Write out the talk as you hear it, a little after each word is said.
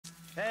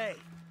Hey,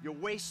 you're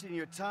wasting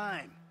your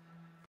time.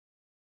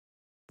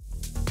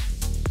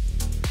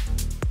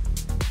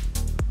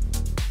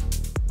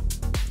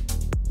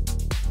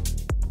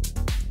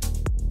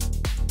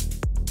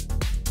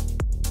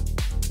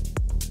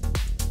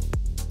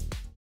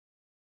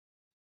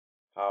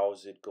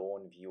 How's it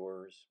going,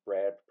 viewers?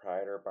 Brad,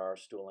 proprietor,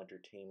 Barstool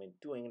Entertainment,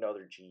 doing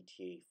another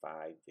GTA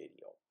 5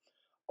 video.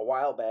 A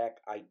while back,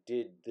 I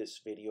did this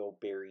video,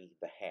 Bury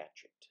the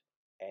Hatchet,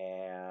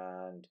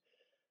 and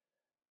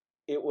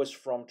it was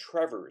from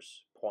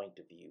Trevor's point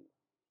of view.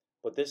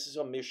 But this is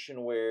a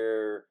mission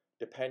where,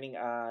 depending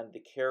on the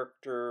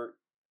character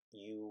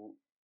you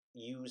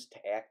use to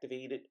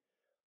activate it,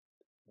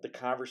 the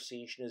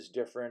conversation is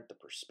different, the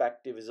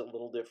perspective is a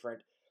little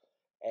different,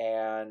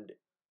 and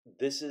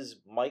this is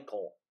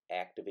Michael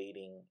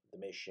activating the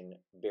mission,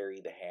 Bury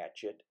the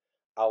Hatchet.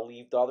 I'll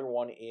leave the other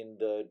one in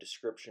the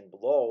description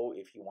below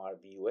if you want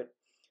to view it.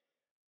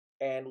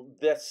 And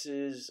this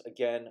is,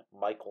 again,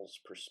 Michael's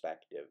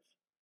perspective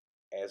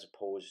as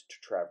opposed to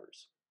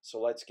Trevor's. So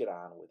let's get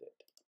on with it.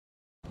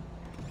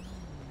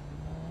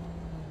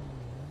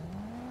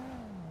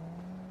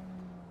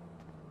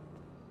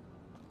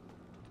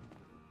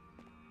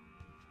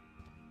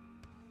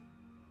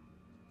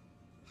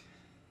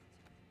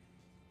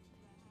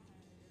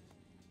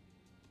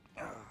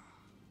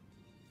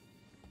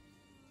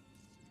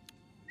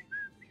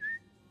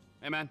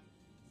 Hey, man.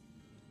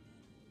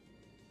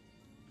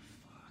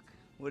 Fuck.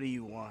 What do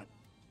you want?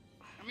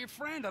 I'm your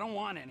friend. I don't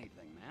want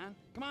anything, man.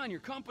 Come on,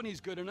 your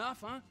company's good enough,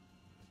 huh?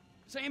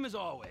 Same as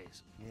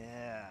always.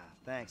 Yeah,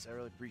 thanks. I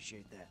really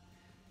appreciate that.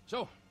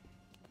 So,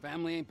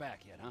 family ain't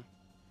back yet, huh?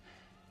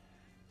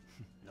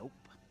 Nope.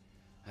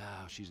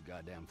 Oh, she's a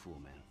goddamn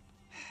fool, man.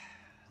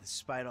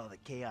 Despite all the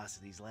chaos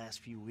of these last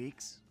few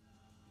weeks,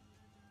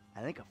 I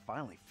think I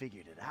finally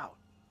figured it out.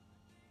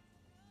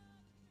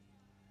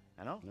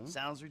 I know, No?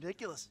 sounds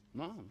ridiculous.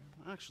 No,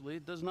 actually,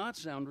 it does not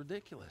sound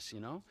ridiculous, you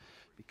know?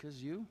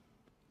 Because you're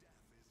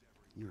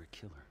a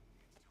killer.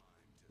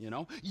 You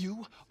know?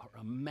 You are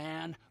a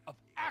man of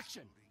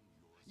action.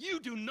 You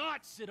do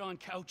not sit on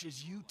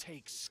couches, you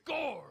take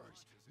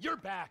scores. You're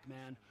back,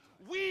 man.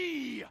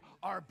 We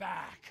are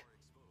back.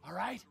 All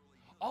right?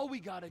 All we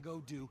gotta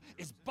go do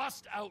is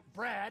bust out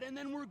Brad, and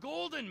then we're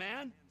golden,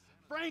 man.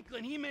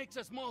 Franklin, he makes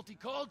us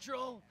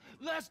multicultural.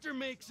 Lester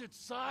makes it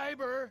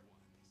cyber.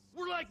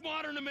 We're like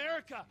modern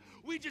America.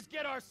 We just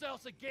get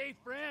ourselves a gay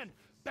friend.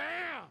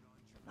 Bam!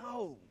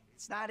 No,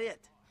 it's not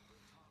it.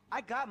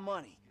 I got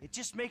money. It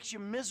just makes you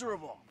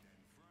miserable.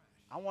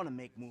 I want to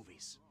make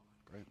movies.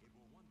 Great.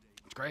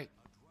 It's great.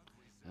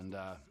 And,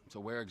 so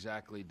where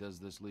exactly does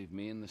this leave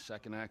me in the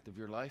second act of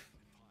your life?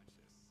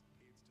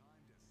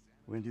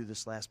 We're gonna do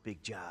this last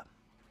big job,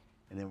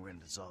 and then we're gonna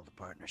dissolve the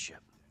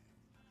partnership.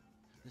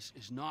 This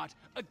is not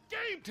a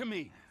game to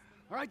me!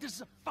 All right, this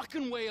is a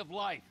fucking way of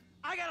life.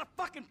 I got a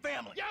fucking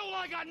family! Yeah, well,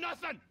 I got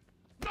nothing!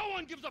 No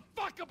one gives a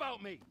fuck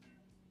about me!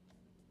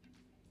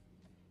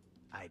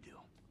 I do.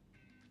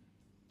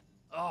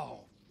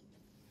 Oh.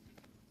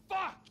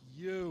 Fuck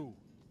you!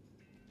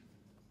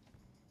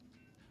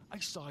 I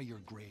saw your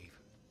grave.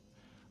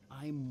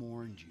 I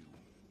mourned you.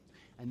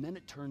 And then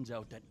it turns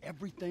out that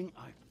everything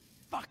I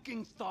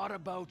fucking thought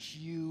about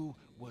you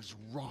was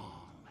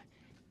wrong.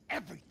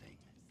 Everything.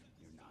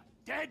 You're not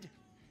dead,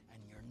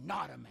 and you're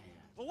not a man.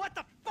 Well, what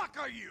the fuck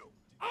are you?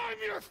 I'm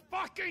your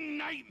fucking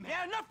nightmare!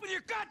 Yeah, enough with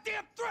your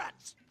goddamn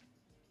threats!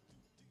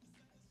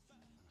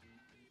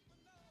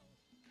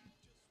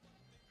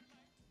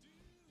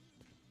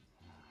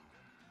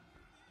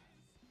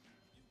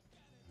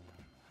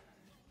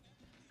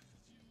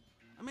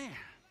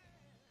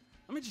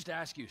 Let me just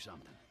ask you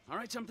something, all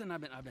right? Something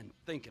I've been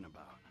thinking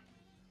about.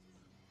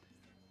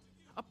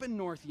 Up in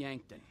North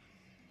Yankton,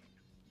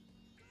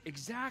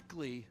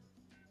 exactly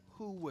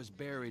who was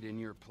buried in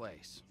your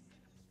place?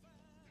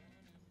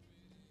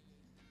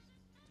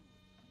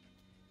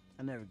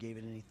 I never gave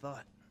it any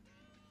thought.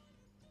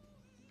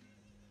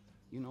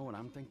 You know what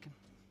I'm thinking?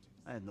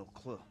 I had no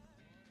clue.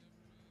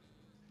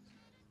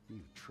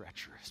 You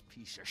treacherous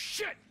piece of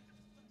shit!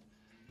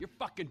 You're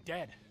fucking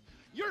dead!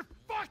 You're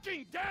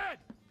fucking dead!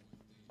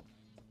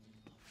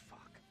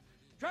 Fuck.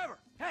 Trevor!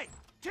 Hey!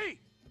 T!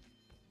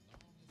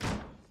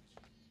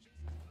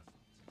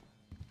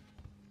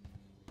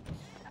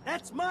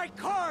 That's my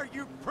car,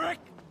 you prick!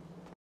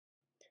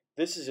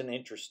 This is an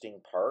interesting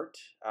part.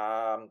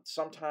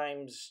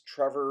 Sometimes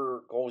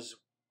Trevor goes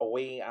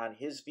away on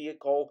his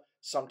vehicle.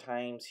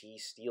 Sometimes he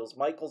steals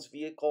Michael's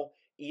vehicle.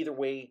 Either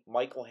way,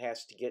 Michael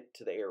has to get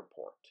to the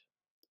airport.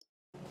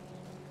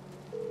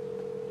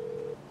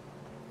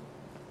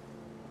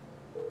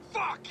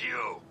 Fuck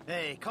you!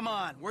 Hey, come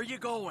on, where you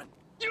going?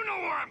 You know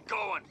where I'm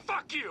going!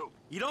 Fuck you!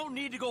 You don't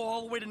need to go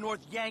all the way to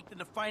North Yankton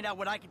to find out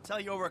what I can tell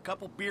you over a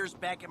couple beers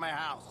back at my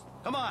house.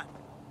 Come on,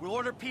 we'll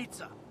order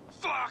pizza.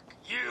 Fuck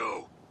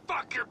you!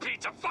 Fuck your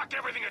pizza! Fuck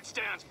everything it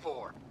stands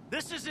for!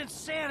 This is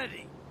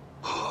insanity!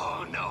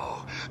 Oh,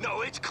 no.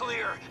 No, it's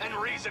clear and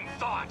reasoned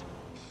thought.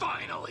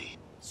 Finally.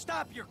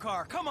 Stop your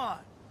car, come on!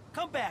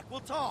 Come back, we'll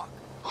talk!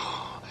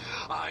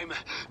 I'm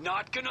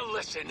not gonna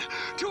listen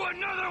to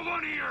another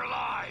one of your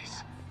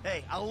lies!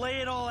 Hey, I'll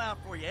lay it all out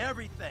for you,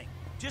 everything.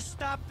 Just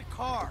stop the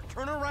car,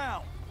 turn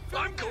around.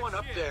 I'm going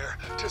up there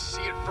to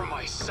see it for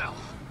myself.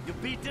 You'll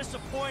be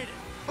disappointed.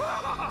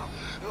 Oh,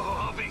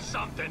 I'll be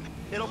something.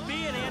 It'll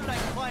be an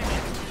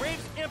anticlimax. The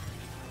grave's empty.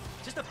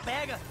 Just a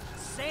bag of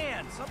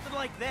sand, something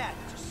like that.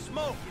 Just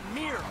smoke and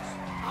mirrors.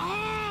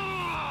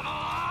 Oh, the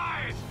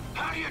lies!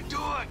 How do you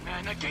do it,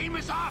 man? The game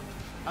is up.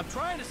 I'm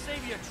trying to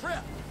save you a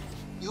trip.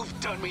 You've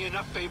done me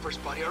enough favors,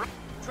 buddy.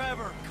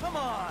 Trevor, come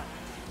on.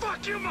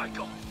 Fuck you,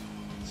 Michael.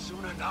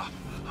 Soon enough,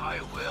 I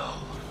will.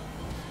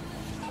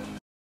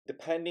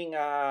 Depending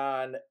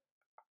on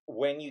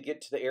when you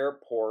get to the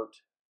airport,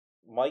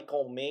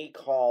 Michael may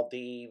call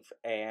Dave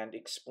and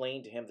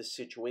explain to him the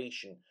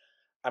situation.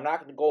 I'm not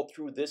going to go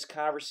through this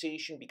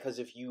conversation because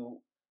if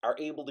you are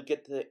able to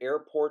get to the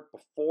airport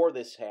before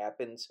this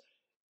happens,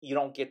 you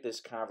don't get this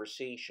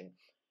conversation.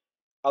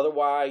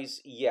 Otherwise,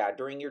 yeah,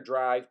 during your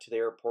drive to the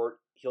airport,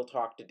 he'll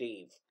talk to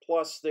Dave.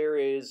 Plus, there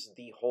is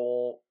the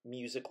whole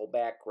musical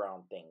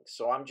background thing.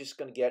 So I'm just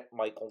going to get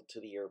Michael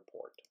to the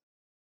airport.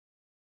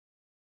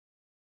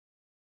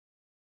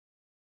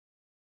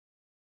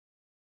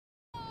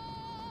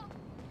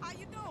 How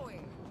you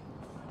doing?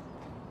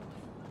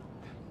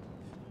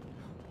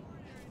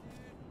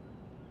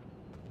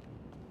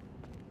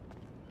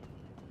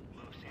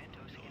 Los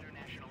Santos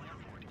International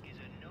Airport is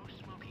a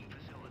no-smoking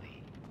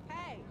facility.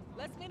 Hey,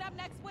 let's meet up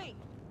next week.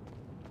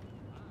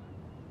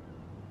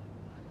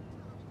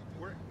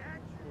 We're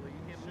actually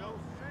in Los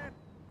Santos.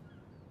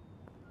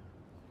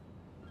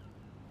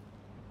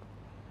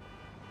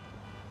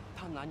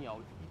 他男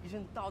友已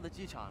经到了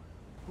机场，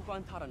不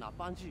管他的哪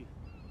班机，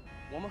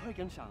我们会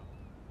跟上。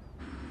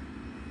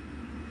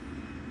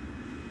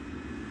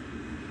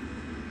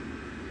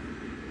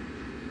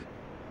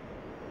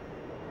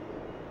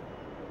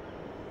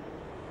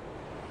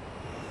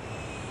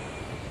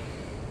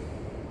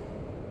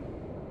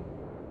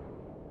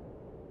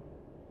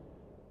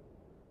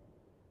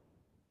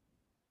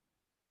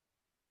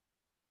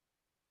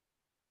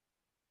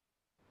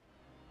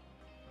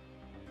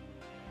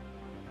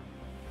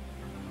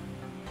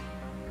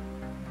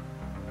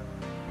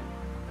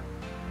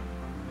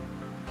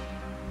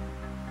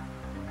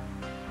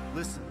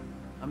Listen,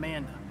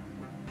 Amanda,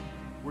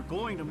 we're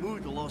going to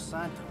move to Los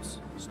Santos.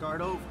 Start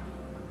over.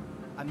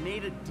 I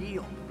made a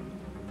deal.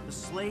 The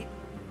slate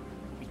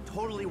will be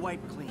totally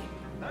wiped clean.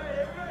 All right,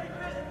 everybody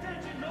pays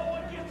attention. No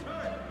one gets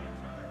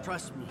hurt.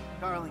 Trust me,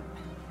 darling.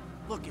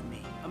 Look at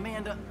me.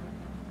 Amanda,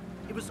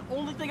 it was the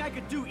only thing I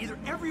could do. Either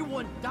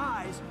everyone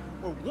dies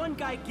or one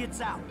guy gets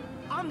out.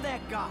 I'm that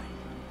guy.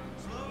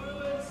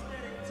 Slow and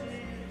steady, T.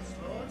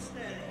 Slow and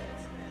steady.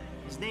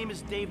 His name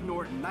is Dave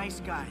Norton. Nice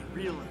guy,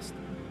 realist.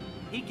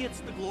 He gets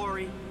the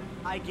glory,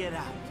 I get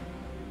out.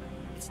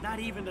 It's not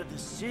even a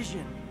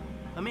decision.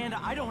 Amanda,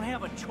 I don't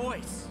have a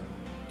choice.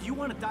 Do you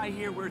want to die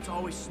here where it's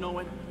always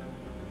snowing?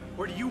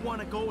 Or do you want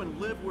to go and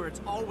live where it's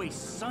always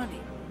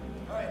sunny?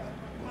 All right,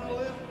 you want to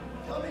live?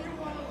 Tell me you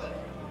want to live.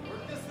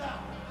 Work this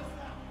out.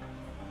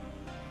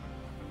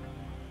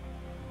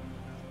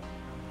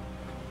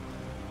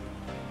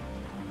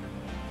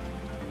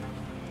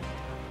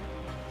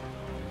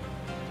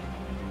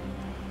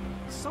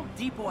 So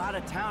Depot out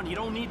of town, you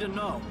don't need to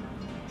know.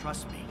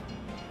 Trust me,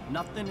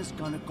 nothing is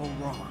gonna go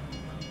wrong.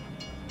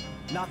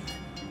 Nothing.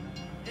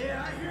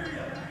 Yeah, I hear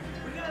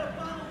you. We gotta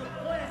follow the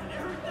plan.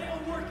 Everything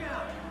will work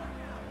out.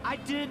 I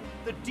did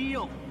the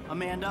deal,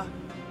 Amanda.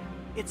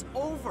 It's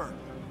over.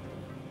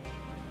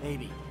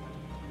 Baby,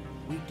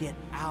 we get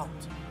out.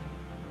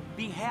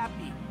 Be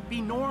happy.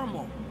 Be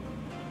normal.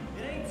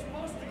 It ain't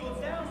supposed to go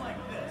down like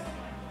this.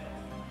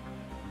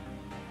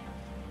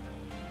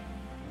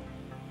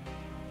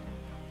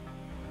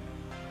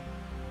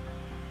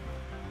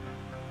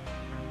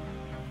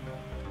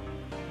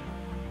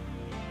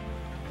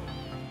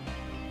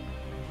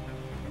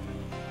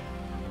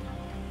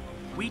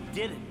 We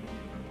did it.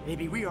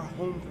 Baby, we are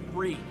home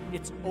free.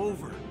 It's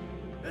over.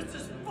 This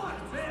is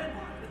fucked, man.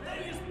 The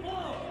thing is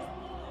blown.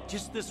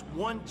 Just this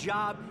one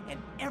job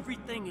and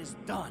everything is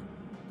done.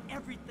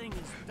 Everything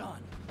is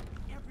done.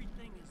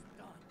 Everything is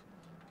done.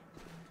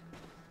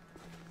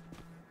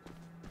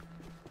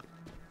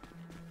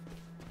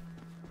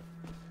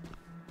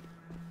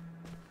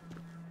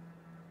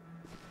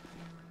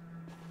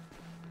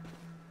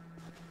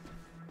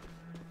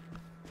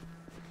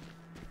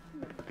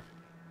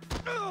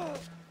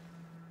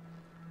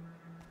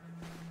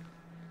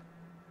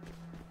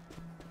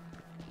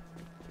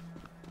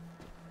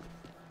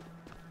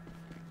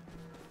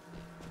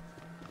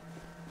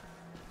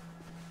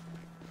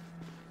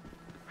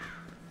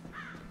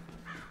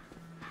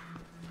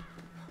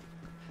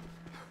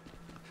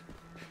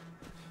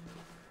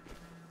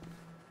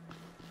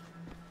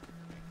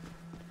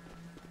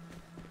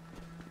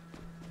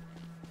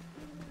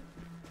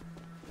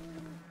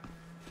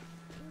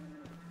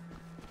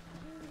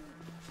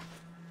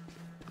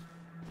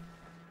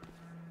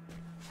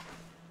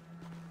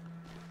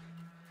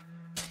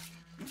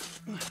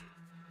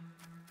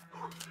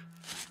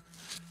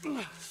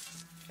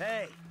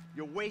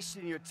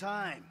 wasting your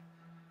time.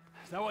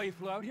 Is that why you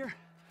flew out here?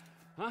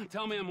 Huh?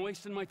 Tell me I'm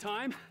wasting my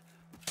time?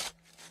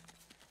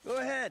 Go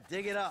ahead,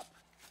 dig it up.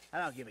 I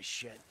don't give a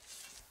shit.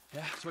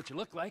 Yeah, that's what you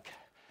look like.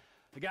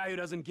 The guy who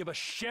doesn't give a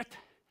shit.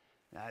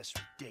 That's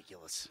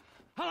ridiculous.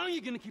 How long are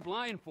you gonna keep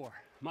lying for,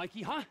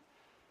 Mikey, huh?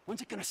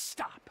 When's it gonna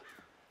stop?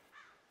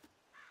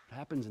 What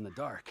happens in the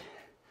dark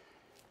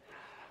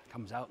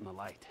comes out in the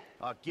light.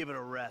 Oh, give it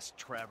a rest,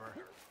 Trevor.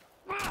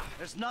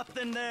 There's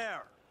nothing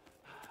there.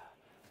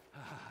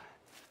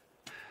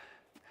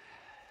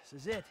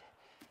 This is it.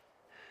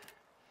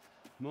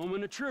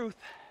 Moment of truth.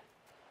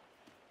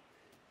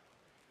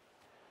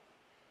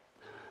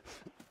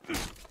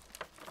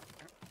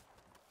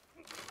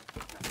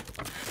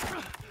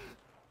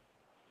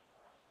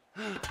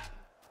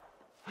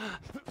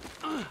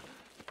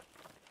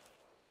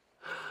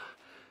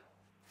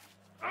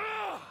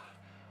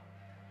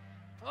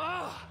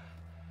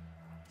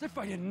 As if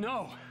I didn't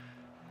know.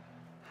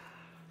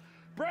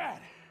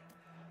 Brad!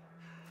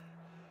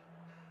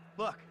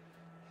 Look,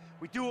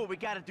 we do what we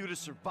gotta do to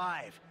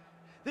survive.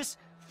 This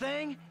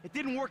thing, it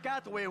didn't work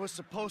out the way it was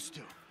supposed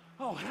to.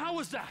 Oh, and how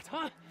was that,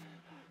 huh?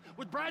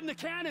 With Brad in the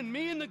can and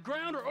me in the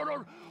ground,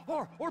 or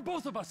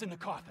both of us in the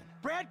coffin?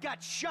 Brad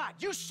got shot.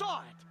 You saw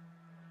it.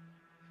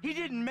 He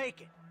didn't make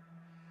it.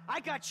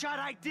 I got shot.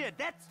 I did.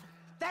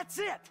 That's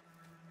it.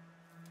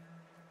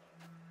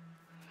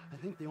 I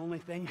think the only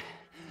thing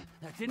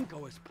that didn't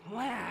go as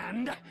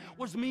planned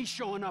was me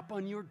showing up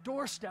on your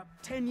doorstep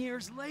 10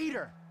 years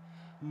later.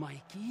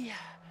 Mikey,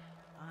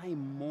 I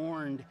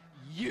mourned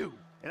you.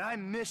 And I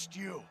missed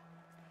you.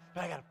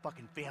 But I got a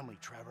fucking family,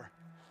 Trevor.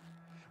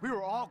 We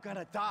were all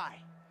gonna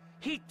die.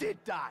 He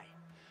did die.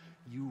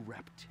 You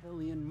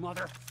reptilian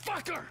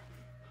motherfucker!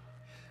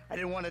 I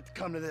didn't want it to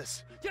come to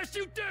this. Yes,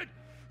 you did!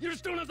 You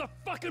just don't have the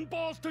fucking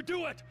balls to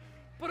do it!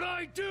 But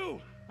I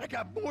do! I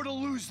got more to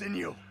lose than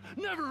you.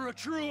 Never a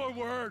truer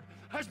word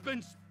has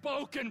been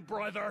spoken,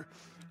 brother!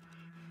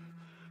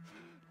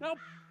 Now,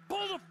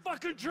 pull the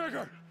fucking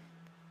trigger!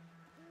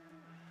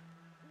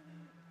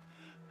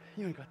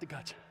 You ain't got the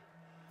guts.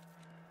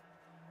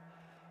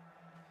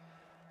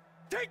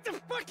 Take the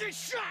fucking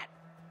shot!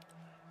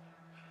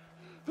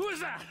 Who is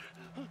that?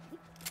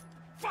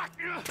 Fuck!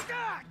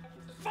 God!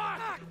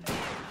 Fuck!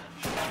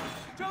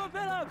 Trevor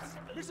Phillips!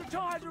 Mr.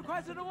 Cho has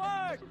requested a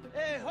word!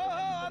 Hey, ho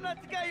ho! I'm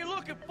not the guy you're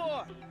looking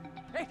for!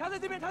 Hey, 他在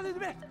这边，他在这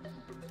边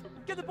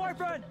Get the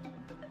boyfriend!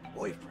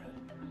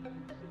 Boyfriend?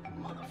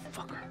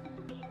 Motherfucker.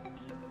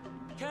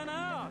 Can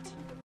out!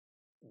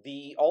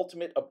 The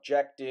ultimate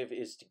objective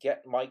is to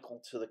get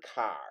Michael to the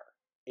car.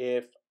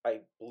 If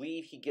I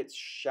believe he gets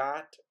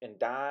shot and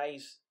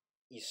dies,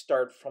 you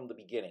start from the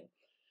beginning.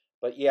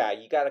 But yeah,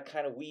 you got to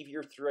kind of weave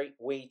your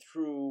way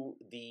through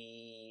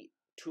the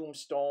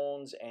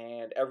tombstones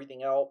and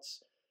everything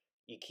else.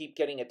 You keep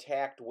getting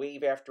attacked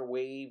wave after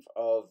wave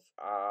of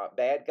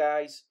bad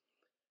guys.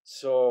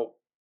 So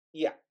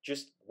yeah,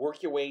 just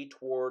work your way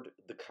toward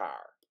the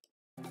car.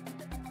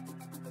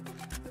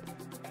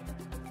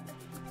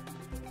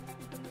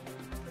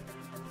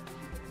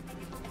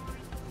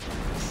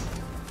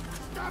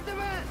 Stop the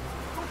man!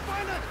 Go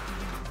find it!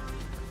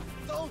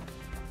 Don't!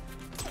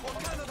 我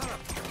看到他了！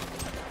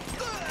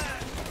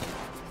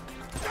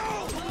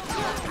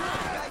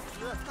该死，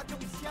他中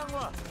枪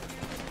了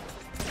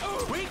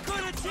 ！We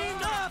could have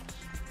teamed up.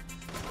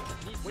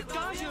 We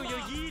got you, you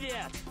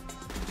idiot!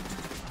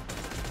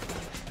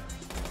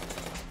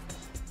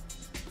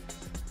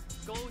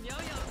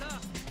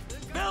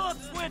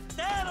 Phillips went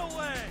that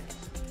away.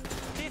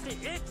 This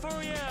is it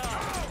for you!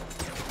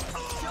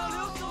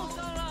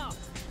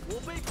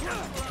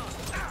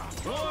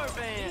 More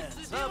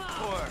vans, of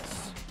course.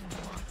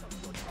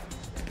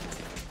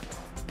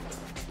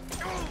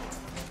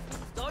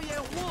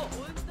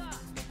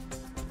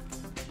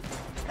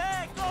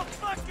 Hey, go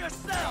fuck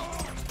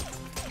yourself!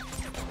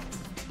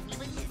 你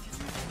们一起去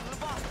死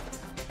吧！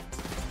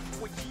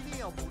我一定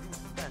要不入子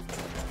弹。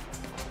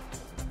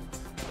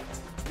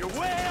You're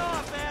way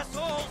off,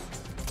 assholes!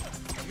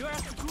 You're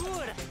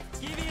good!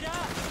 Give it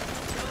up!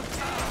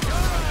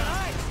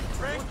 Alright,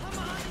 Frank!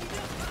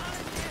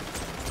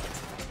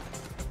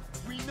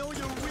 We know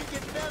you're weak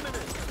and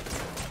feminine.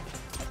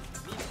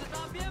 你是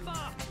大便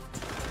吧？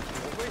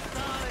我会杀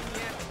了你。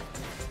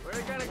Where are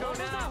you gonna go 我不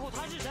在 now? 乎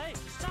他是谁，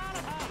杀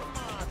了他！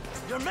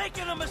 You're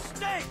making a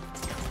mistake!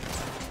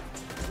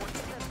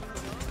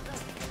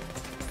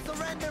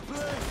 Surrender,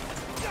 please!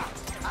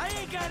 I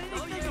ain't got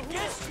anything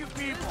against you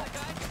people!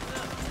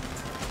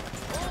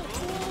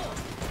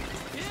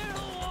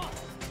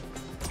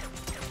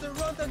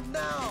 Surrender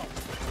now!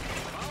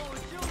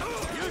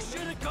 You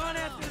should have gone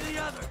after the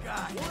other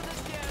guy!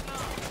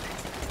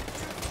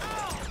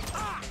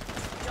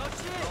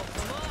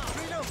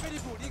 追让菲利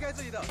普离开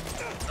这里的。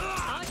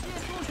拿剑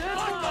助拳，马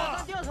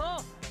上掉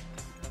头！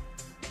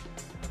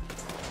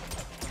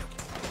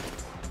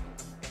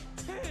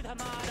去他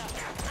妈的！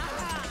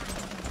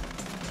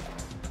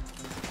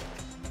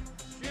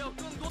需要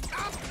更多。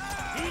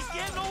He's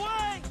getting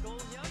away! 狗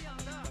娘养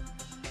的！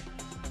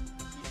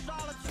你杀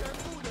了全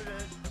部的人！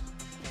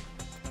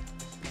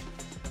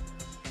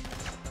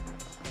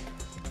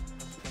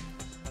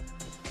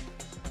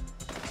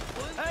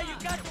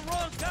 got the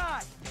wrong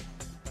guy!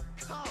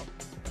 Come,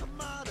 come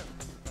on!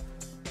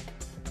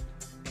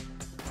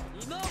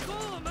 你闹够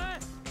了没？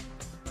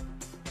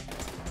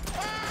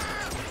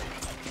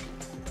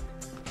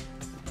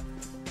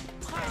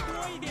派多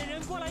一点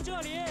人过来这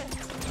里！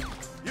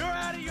 You're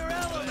out of your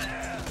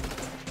element!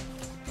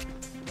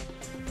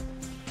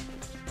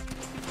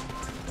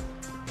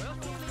 我要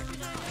送你去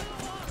见阎罗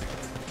王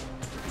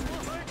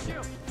！We'll hurt you.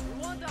 We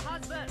want the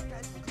husband.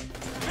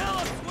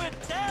 Phillips went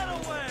that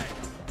away!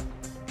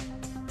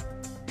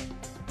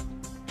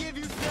 Give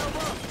yourself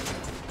up!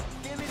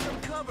 Give me some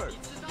cover! 你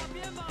吃大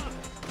便吧！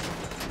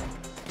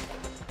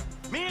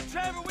 Me and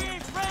Trevor, we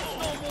ain't friends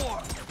no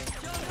more!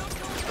 叫刘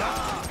总。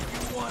 Ah, you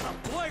want a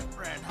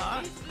boyfriend,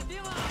 huh? 你死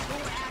定了！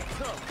 Don't act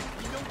tough.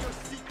 We know your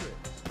secret.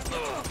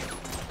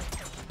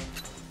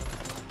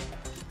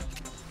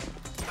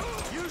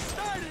 You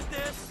started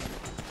this!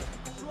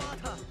 抓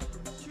他！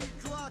去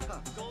抓他！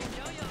 狗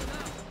娘养的！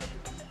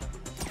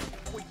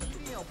 我一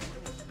定要不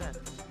动弹。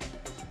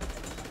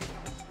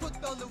Put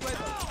down the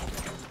weather.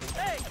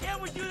 Hey, can't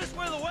we do this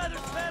where the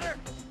weather's better?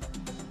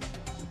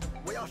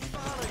 我要杀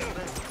了你们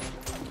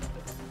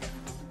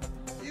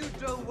You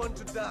don't want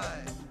to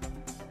die.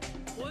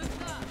 混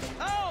蛋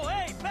Oh,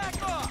 hey, back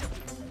off!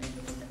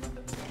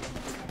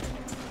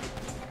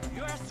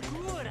 ！You are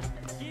screwed.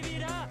 Give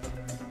it up.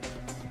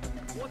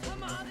 我他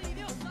妈的一定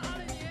要杀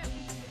了你！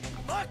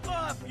 Fuck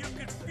off, you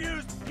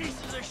confused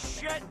pieces of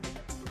shit!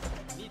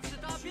 你吃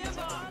大便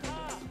吧！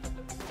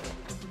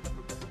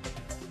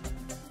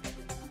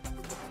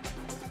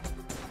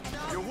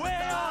 You're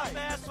way off,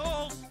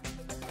 assholes!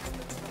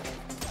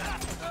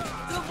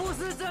 这不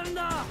是真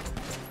的！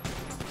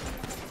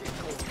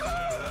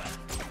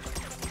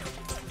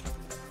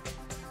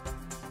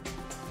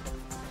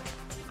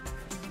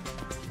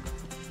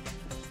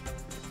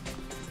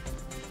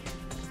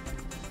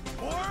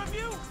 More of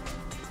you?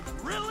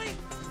 Really?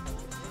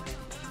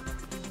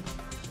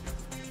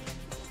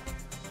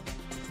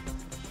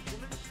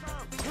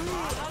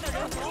 他的人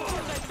头就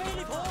在菲利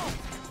普。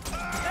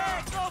 Hey,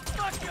 go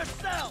fuck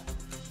yourself!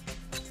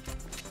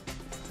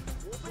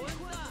 混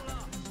蛋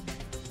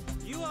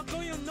 ！You are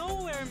going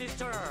nowhere,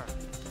 Mister.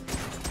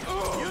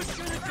 You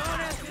should have gone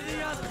after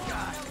the other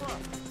guy!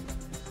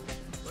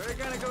 We're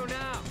gonna go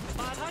now.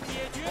 把他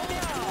解决掉。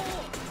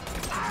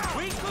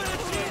 We could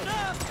have teamed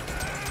up!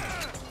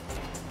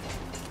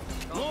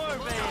 More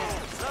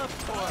vans, of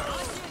发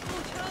course! 现中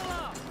枪了。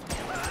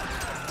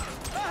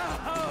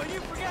 Oh, you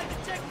forgot to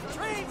check the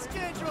train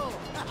schedule!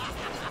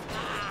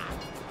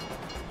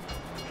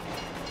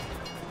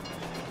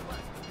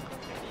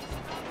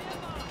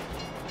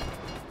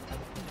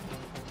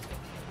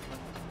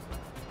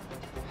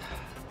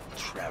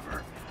 Trevor.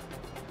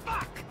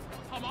 Fuck！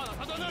他妈的，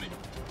他在那里！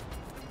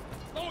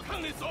让我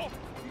看你走！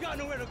 You got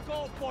nowhere to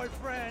go,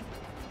 boyfriend.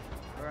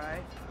 All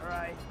right, all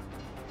right.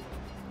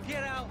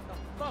 Get out the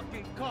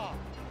fucking car.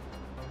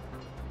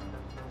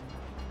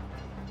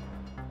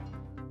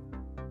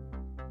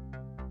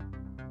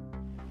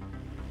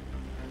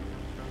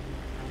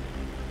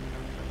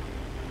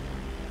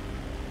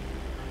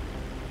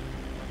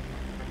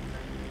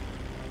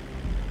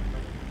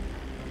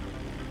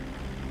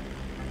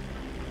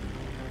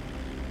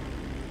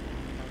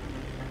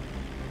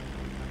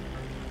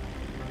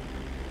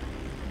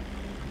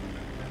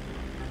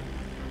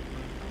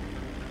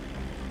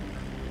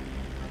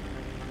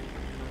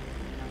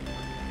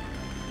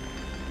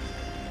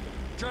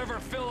 Trevor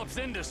Phillips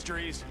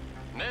Industries.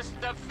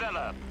 Mr.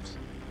 Phillips,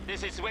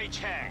 this is Wei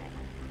Chang.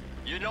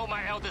 You know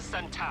my eldest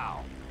son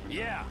Tao.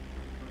 Yeah,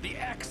 the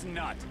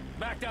ex-nut.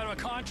 Backed out of a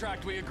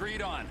contract we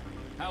agreed on.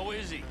 How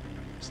is he?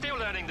 Still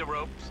learning the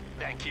ropes,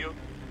 thank you.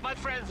 My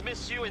friends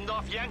miss you in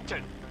North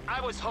Yankton.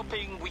 I was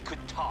hoping we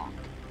could talk.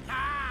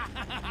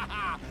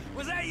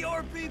 Was that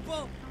your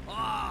people?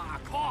 Ah,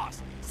 of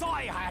course.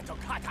 Sorry I had to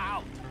cut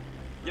out.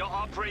 Your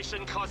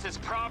operation causes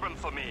problem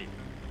for me.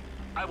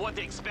 I want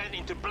to expand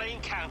into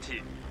Blaine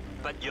County,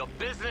 but your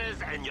business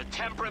and your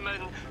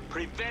temperament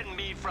prevent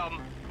me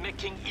from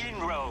making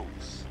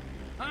inroads.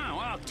 Oh,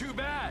 well, too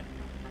bad.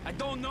 I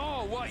don't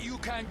know what you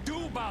can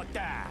do about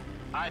that.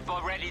 I've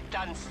already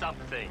done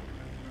something.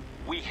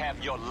 We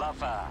have your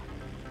lover,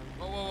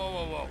 Whoa, whoa, whoa,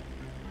 whoa, whoa.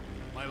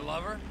 My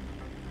lover?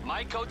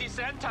 Michael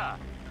DeSanta.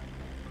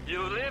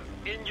 You live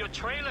in your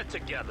trailer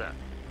together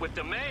with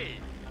the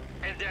maid,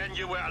 and then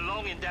you were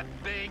alone in that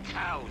big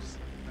house.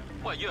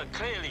 Well, you're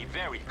clearly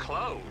very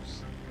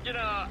close. You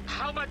know,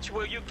 how much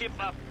will you give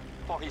up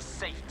for his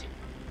safety?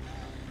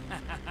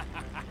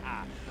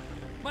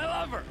 My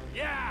lover!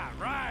 Yeah,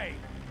 right.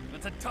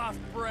 It's a tough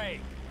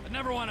break. I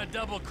never want to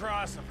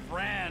double-cross a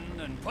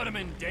friend and put him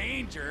in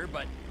danger,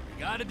 but you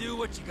gotta do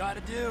what you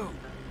gotta do.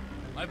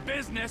 My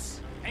business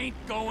ain't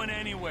going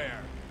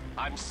anywhere.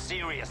 I'm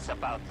serious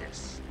about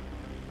this.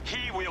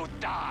 He will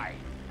die.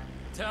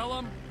 Tell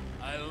him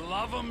I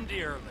love him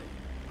dearly.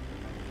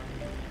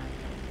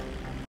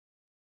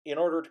 In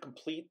order to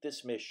complete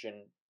this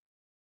mission,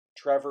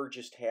 Trevor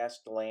just has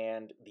to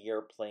land the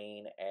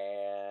airplane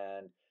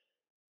and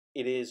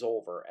it is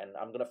over. And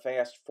I'm going to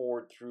fast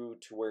forward through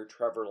to where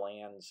Trevor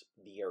lands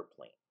the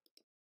airplane.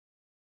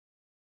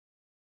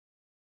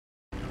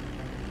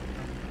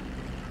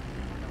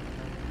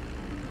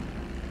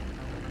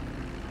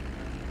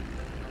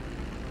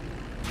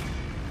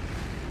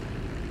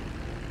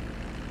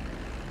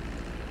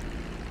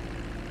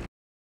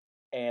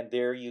 And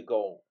there you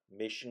go,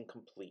 mission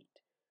complete.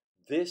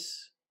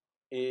 This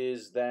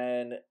is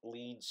then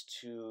leads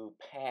to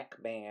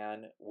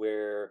Pac-Man,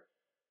 where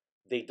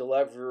they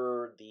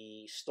deliver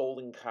the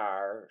stolen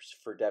cars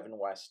for Devin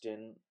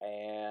Weston,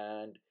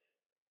 and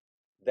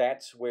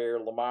that's where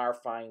Lamar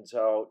finds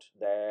out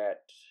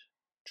that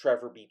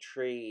Trevor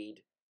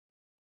betrayed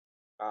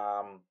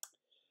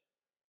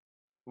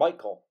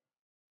Michael,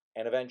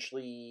 and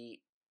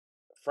eventually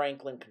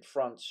Franklin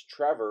confronts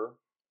Trevor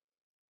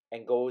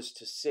and goes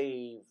to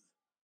save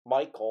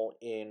Michael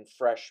in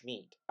Fresh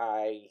Meat.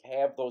 I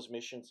have those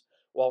missions.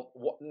 Well,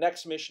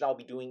 next mission I'll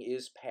be doing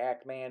is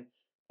Pac-Man,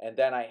 and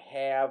then I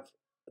have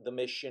the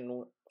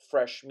mission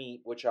Fresh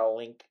Meat, which I'll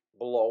link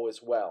below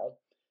as well.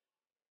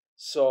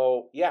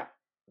 So yeah,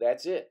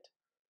 that's it.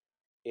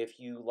 If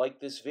you like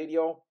this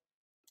video,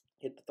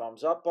 hit the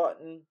thumbs up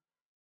button.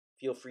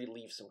 Feel free to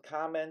leave some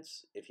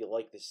comments. If you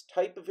like this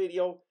type of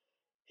video,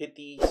 hit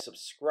the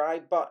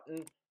subscribe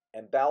button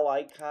and bell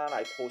icon.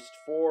 I post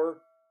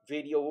 4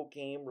 video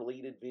game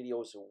related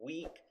videos a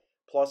week,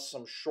 plus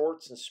some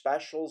shorts and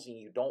specials, and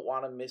you don't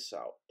want to miss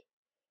out.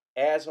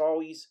 As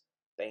always,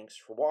 thanks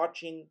for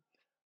watching,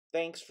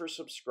 thanks for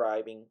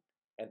subscribing,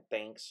 and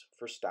thanks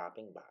for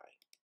stopping by.